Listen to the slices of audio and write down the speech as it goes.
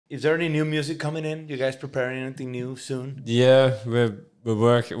is there any new music coming in? You guys preparing anything new soon? Yeah, we're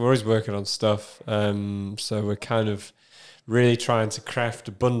always working on stuff. So we're kind of really trying to craft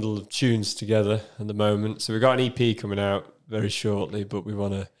a bundle of tunes together at the moment. So we've got an EP coming out very shortly, but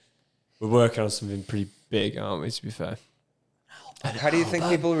we're working on something pretty big, aren't we, to be fair? How do you think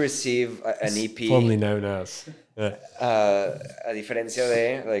people receive an EP? Formerly known as. Yeah. A diferencia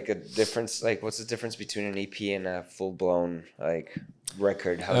de, like a difference, like what's the difference between an EP and a full-blown like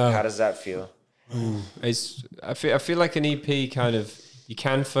record? How does that feel? I feel like an EP kind of, you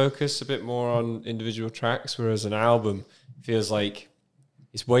can focus a bit more on individual tracks, whereas an album feels like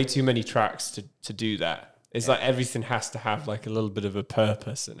it's way too many tracks to do that. It's like everything has to have like a little bit of a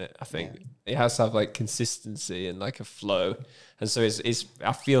purpose in it. I think it has to have like consistency and like a flow. And so it's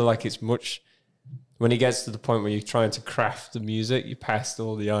I feel like it's much, when it gets to the point where you're trying to craft the music, you passed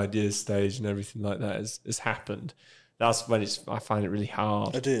all the ideas stage and everything like that has happened. That's when I find it really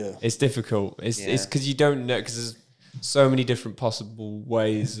hard. I do. It's difficult. It's because you don't know, because there's so many different possible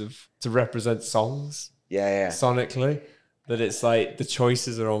ways to represent songs. Sonically. That it's like the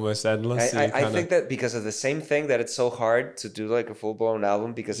choices are almost endless. I think that because of the same thing that it's so hard to do like a full-blown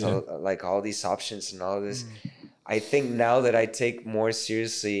album because of like all these options and all of this. I think now that I take more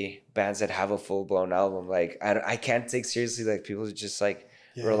seriously bands that have a full-blown album, like I can't take seriously like people who just like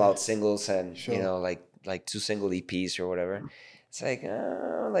roll out singles and you know like 2 single EPs or whatever. It's like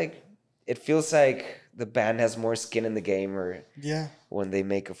it feels like the band has more skin in the game or when they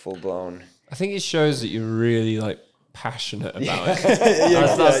make a full-blown. I think it shows that you're really like passionate about it.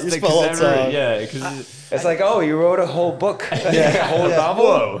 You spent a lot of time. Because it's like, oh, you wrote a whole book, a whole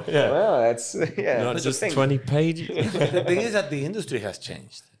novel. Whoa, Well, that's not that's just 20 pages. The thing is that the industry has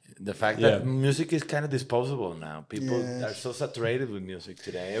changed. The fact that music is kind of disposable now. People are so saturated with music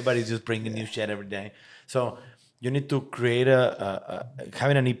today. Everybody's just bringing new shit every day. So you need to create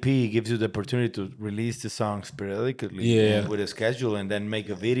having an EP gives you the opportunity to release the songs periodically with a schedule, and then make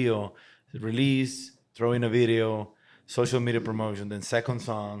a video, release, throw in a video, social media promotion, then second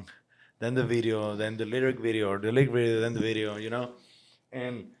song, then the video, then the lyric video, or the lyric video, then the video, you know?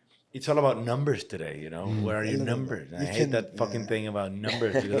 And it's all about numbers today, you know? Where are your numbers? I hate that fucking thing about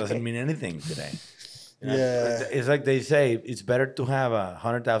numbers because it doesn't mean anything today. You know? It's like they say, it's better to have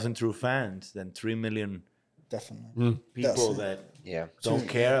 100,000 true fans than 3 million people that don't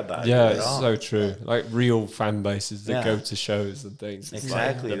care about it at it's all. so true. Like real fan bases that go to shows and things. It's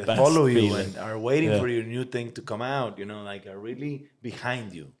Exactly. like the They best follow you feeling. and are waiting for your new thing to come out, you know, like are really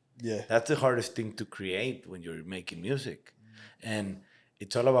behind you. Yeah. That's the hardest thing to create when you're making music. And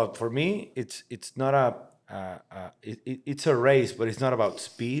it's all about, for me, it's not it's a race, but it's not about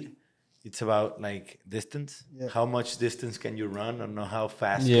speed. It's about like distance. How much distance can you run, or know how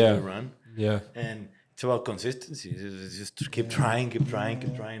fast can you run? And it's about consistency. It's just keep trying,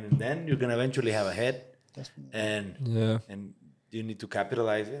 and then you're gonna eventually have a hit. And you need to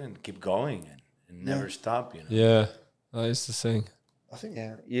capitalize it and keep going and never stop. You know. Yeah, that is the thing. I think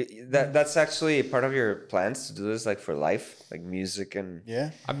that's actually part of your plans to do this like for life, like music and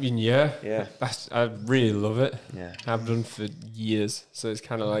I mean, I really love it. I've done for years, so it's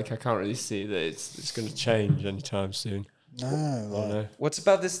kind of like I can't really see that it's going to change anytime soon. No, what's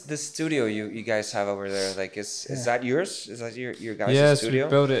about this studio you guys have over there? Like, is that yours? Is that your guys' studio? Yeah, so we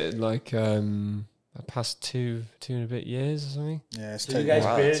built it in like the past two and a bit years or something. Yeah, so you guys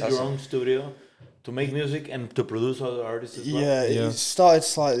created your own studio to make music and to produce other artists as well? Yeah, it started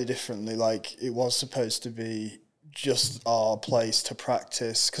slightly differently. Like, it was supposed to be just our place to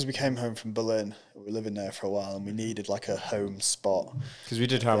practice, because we came home from Berlin. We were living there for a while, and we needed like a home spot. Because we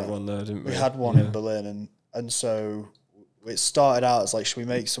did have one there, didn't we? We had one in Berlin, and so it started out as like, should we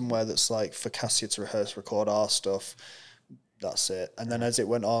make somewhere that's like for Cassia to rehearse, record our stuff? That's it. And then as it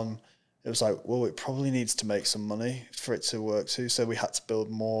went on, it was like, well, it probably needs to make some money for it to work too. So we had to build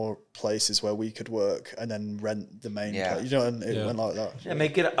more places where we could work and then rent the main place. You know, and it went like that. Yeah,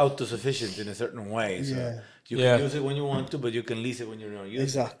 make it autosufficient in a certain way. So you can use it when you want to, but you can lease it when you're not using it.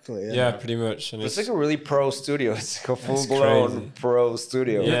 Exactly. Yeah, pretty much. And it's like a really pro studio. It's like a full-blown pro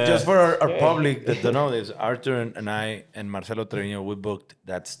studio. Yeah. Just for our public that don't know this, Arthur and I and Marcelo Treviño, we booked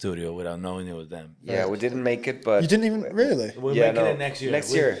that studio without knowing it was them. Yeah, we didn't make it, but... You didn't even... Really? We'll make it next year.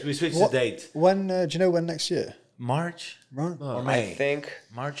 Next year. We switched the date. When, do you know when next year? March? Right. Or May? I think...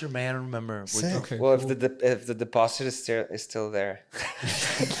 March or May, I don't remember. Okay, well, cool. if the deposit is still there.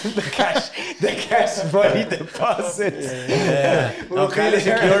 the cash money deposit. No, Cali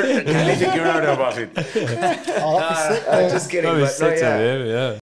secured our deposit. Oh, that'd be sick. I'm just kidding. That was But, sick of him, yeah.